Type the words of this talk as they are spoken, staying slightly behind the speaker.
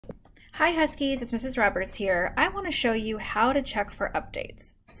Hi Huskies, it's Mrs. Roberts here. I want to show you how to check for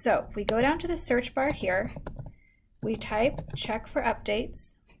updates. So we go down to the search bar here, we type check for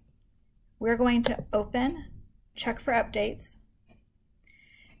updates, we're going to open check for updates,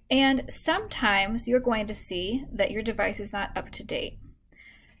 and sometimes you're going to see that your device is not up to date.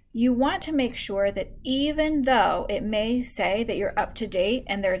 You want to make sure that even though it may say that you're up to date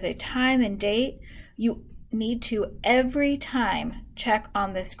and there's a time and date, you need to every time check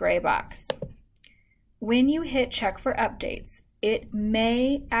on this gray box. When you hit check for updates, it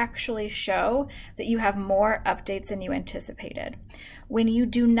may actually show that you have more updates than you anticipated. When you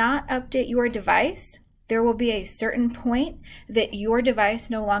do not update your device, there will be a certain point that your device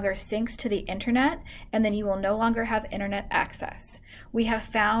no longer syncs to the internet, and then you will no longer have internet access. We have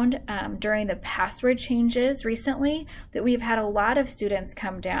found during the password changes recently that we've had a lot of students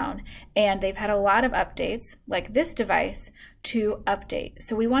come down and they've had a lot of updates, like this device, to update.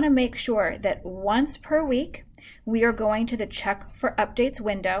 So we want to make sure that once per week we are going to the check for updates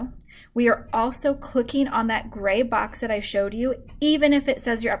window. We are also clicking on that gray box that I showed you, even if it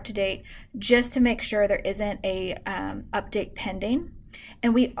says you're up to date, just to make sure there isn't a update pending.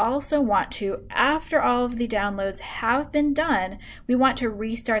 And we also want to, after all of the downloads have been done, we want to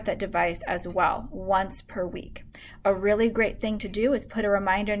restart that device as well once per week. A really great thing to do is put a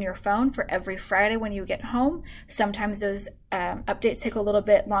reminder on your phone for every Friday when you get home. Sometimes those updates take a little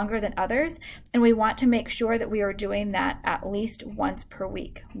bit longer than others, and we want to make sure that we are doing that at least once per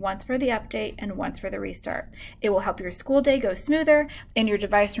week, once for the update and once for the restart. It will help your school day go smoother and your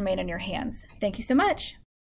device remain in your hands. Thank you so much.